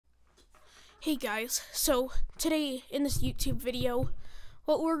Hey guys, so today in this YouTube video,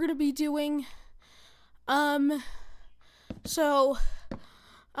 what we're gonna be doing, let me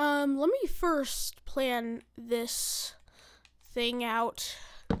first plan this thing out.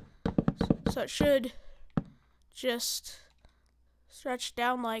 So it should just stretch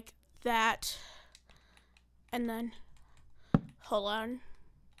down like that, and then, hold on,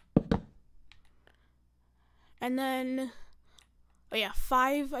 and then, oh yeah,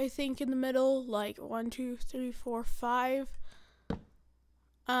 5 I think in the middle, like 1, 2, 3, 4, 5.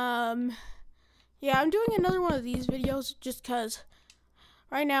 Yeah, I'm doing another one of these videos just cause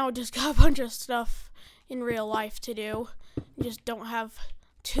right now I just got a bunch of stuff in real life to do. I just don't have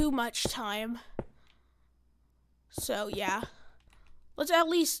too much time. So yeah, let's at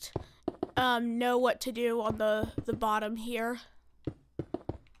least know what to do on the bottom here.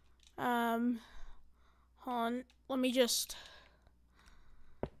 Hold on, let me just.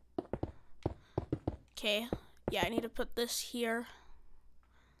 Okay, yeah, I need to put this here.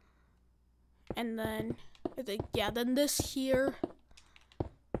 And then, I think, yeah, then this here.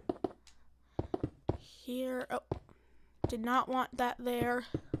 Here, oh, did not want that there.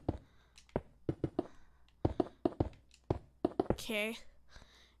 Okay,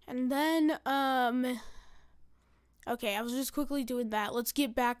 and then, okay, I was just quickly doing that. Let's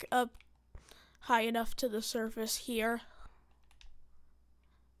get back up high enough to the surface here.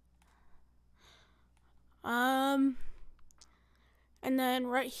 And then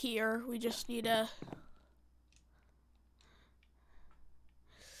right here, we just need a.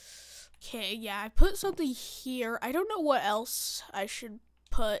 Okay, yeah, I put something here. I don't know what else I should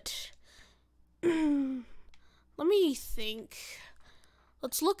put. Let me think.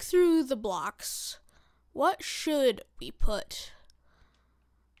 Let's look through the blocks. What should we put?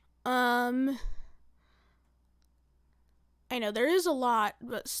 I know there is a lot,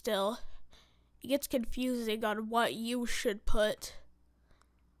 but still, it gets confusing on what you should put.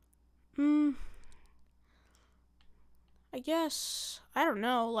 I guess, I don't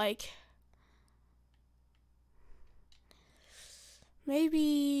know, like,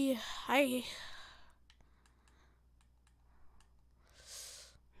 maybe I'm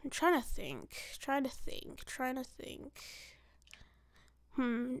trying to think.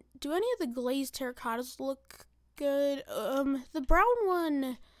 Do any of the glazed terracottas look good? The brown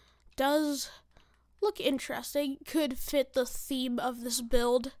one does look interesting. Could fit the theme of this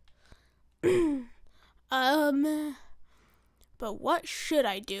build. But what should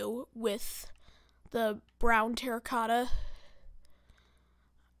I do with the brown terracotta?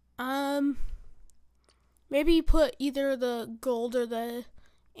 Maybe put either the gold or the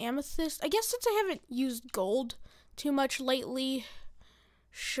amethyst. I guess since I haven't used gold too much lately,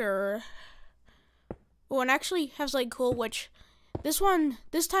 sure. Oh, and actually has like cool, which this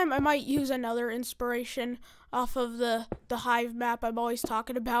time I might use another inspiration off of the hive map I'm always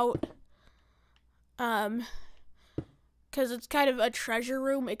talking about. Because it's kind of a treasure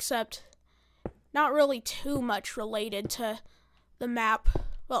room, except not really too much related to the map.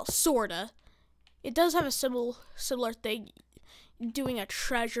 Well, sorta. It does have a similar thing, doing a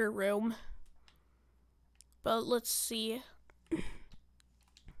treasure room. But let's see.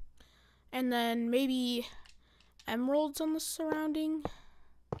 And then maybe emeralds on the surrounding.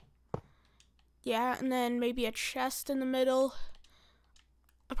 Yeah, and then maybe a chest in the middle.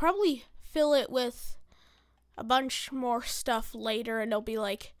 I'll probably fill it with a bunch more stuff later, and it'll be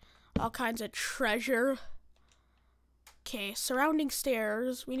like all kinds of treasure. Okay, surrounding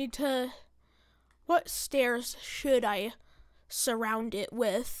stairs. We need to. What stairs should I surround it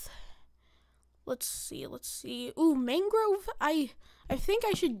with? Let's see. Ooh, mangrove. I think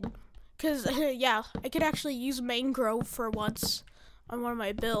I should, cause yeah, I could actually use mangrove for once on one of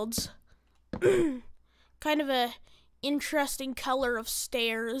my builds. Kind of a interesting color of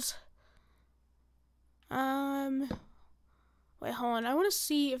stairs. Wait, hold on. I want to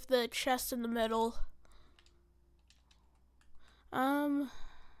see if the chest in the middle. I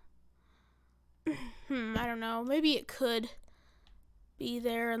don't know. Maybe it could be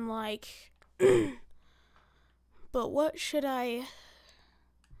there and like. But what should I?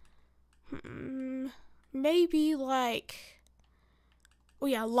 Maybe like. Oh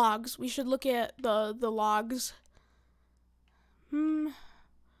yeah, logs. We should look at the logs.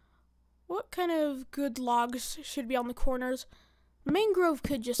 What kind of good logs should be on the corners? Mangrove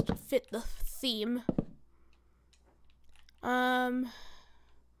could just fit the theme. 1,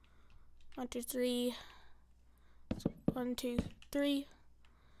 2, 3. 1, 2, 3.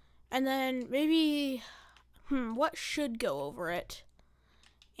 And then maybe, what should go over it?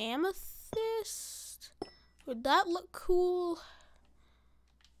 Amethyst? Would that look cool?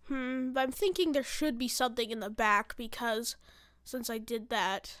 But I'm thinking there should be something in the back because since I did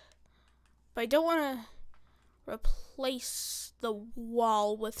that. But I don't want to replace the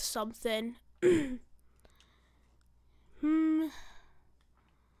wall with something.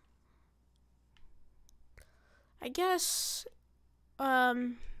 I guess,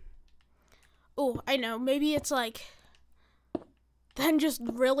 oh, I know, maybe it's like, them just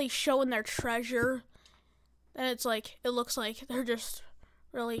really showing their treasure. And it's like, it looks like they're just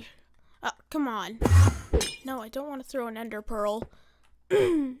really, come on. No, I don't want to throw an ender pearl.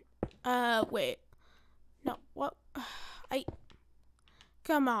 Wait. No, what?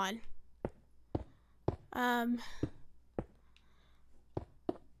 Come on.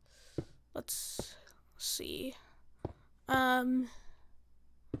 Let's see. Come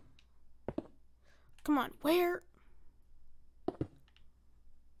on, where?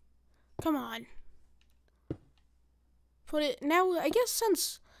 Come on. Put it, now, I guess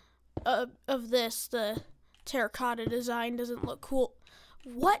since, of this, the terracotta design doesn't look cool.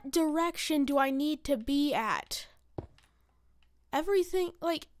 What direction do I need to be at? Everything,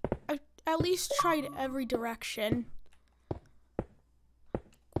 like, I've at least tried every direction.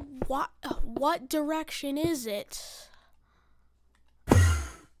 What direction is it?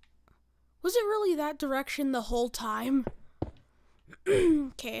 Was it really that direction the whole time?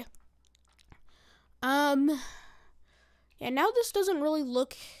 Okay. Yeah, now this doesn't really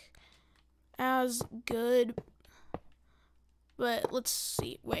look as good. But let's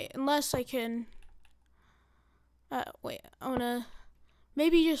see. Wait, unless I can... wait, I wanna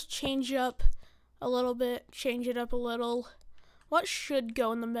maybe just change up a little bit. Change it up a little. What should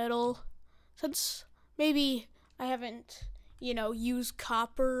go in the middle? Since maybe I haven't, used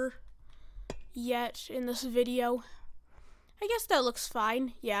copper yet in this video. I guess that looks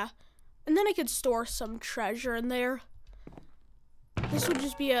fine, yeah. And then I could store some treasure in there. This would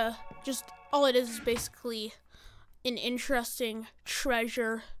just be all it is basically an interesting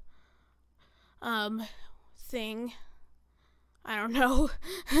treasure, thing. I don't know.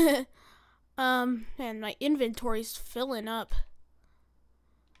 And my inventory's filling up.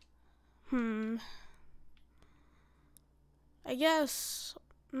 I guess,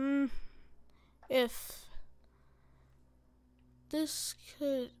 if this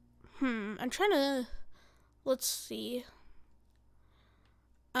could, I'm trying to, let's see,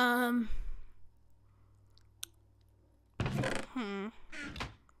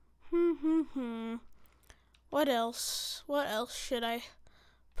 what else should I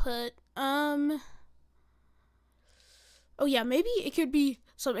put, oh yeah, maybe it could be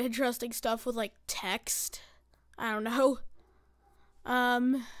some interesting stuff with like text, I don't know,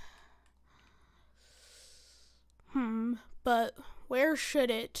 but where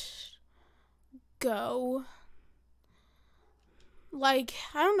should it go? Like,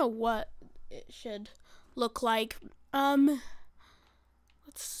 I don't know what it should look like. Let's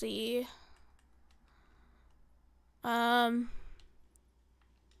see. Okay.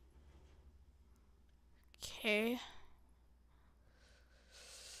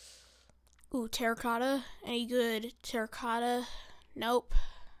 Ooh, terracotta. Any good terracotta? Nope.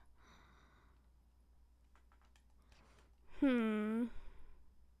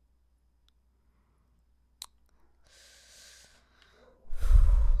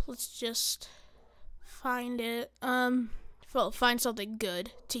 Let's just find it. Find something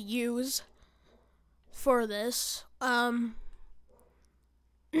good to use for this. And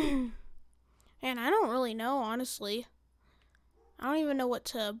I don't really know, honestly. I don't even know what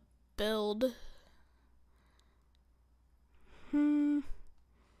to build. I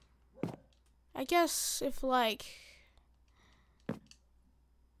guess if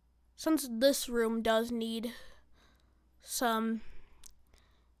since this room does need some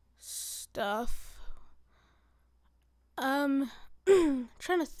stuff, trying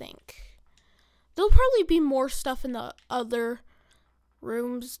to think. There'll probably be more stuff in the other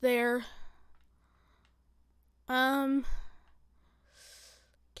rooms there. Okay.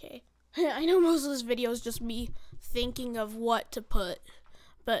 I know most of this video is just me thinking of what to put,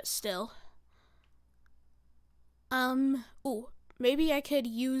 but still. Ooh, maybe I could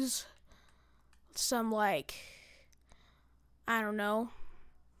use some, I don't know,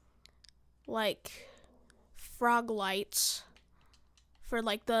 frog lights for,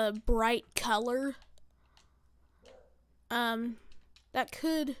 the bright color. That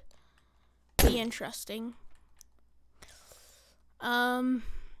could be interesting.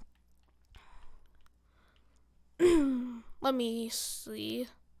 Let me see.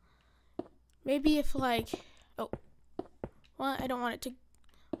 Maybe if, oh, well, I don't want it to,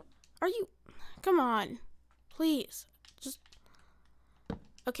 come on, please, just,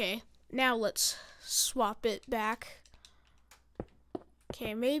 okay, now let's swap it back.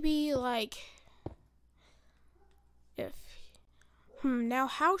 Okay, maybe like if now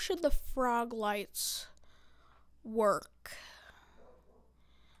how should the frog lights work?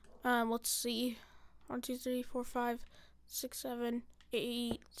 Let's see. 1, 2, 3, 4, 5, 6, 7,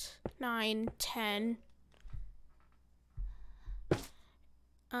 8, 9, 10.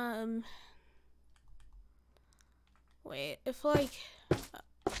 Wait, if like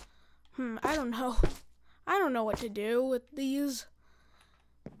I don't know. I don't know what to do with these.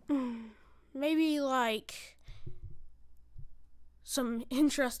 Maybe like some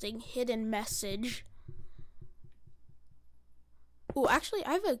interesting hidden message. Oh, actually,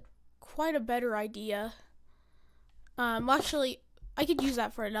 I have quite a better idea. Actually, I could use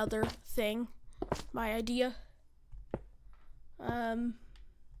that for another thing. My idea.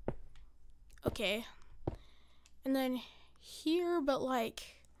 Okay. And then here, but like,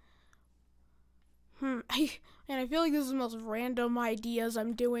 I feel like this is the most random ideas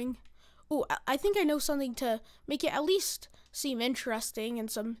I'm doing. Oh, I think I know something to make it at least seem interesting and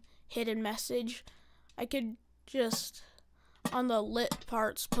some hidden message. I could just, on the lit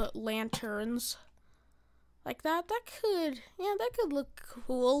parts, put lanterns. Like that. That could look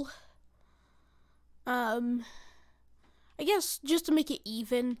cool. I guess just to make it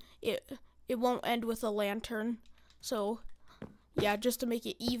even, it won't end with a lantern. So, yeah, just to make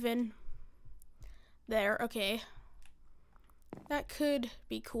it even. There, okay. That could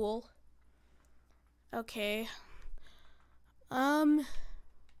be cool. Okay.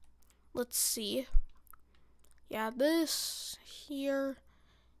 Let's see. Yeah, this here.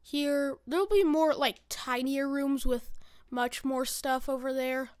 There'll be more like tinier rooms with much more stuff over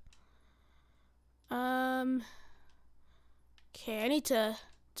there. Okay, I need to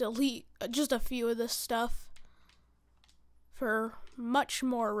delete just a few of this stuff for much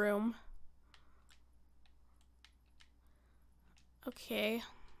more room. Okay.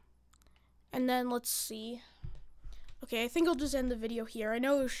 And then let's see. Okay, I think I'll just end the video here. I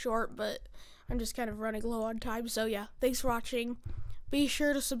know it was short, but I'm just kind of running low on time. So yeah, thanks for watching. Be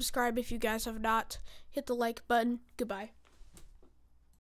sure to subscribe if you guys have not. Hit the like button. Goodbye.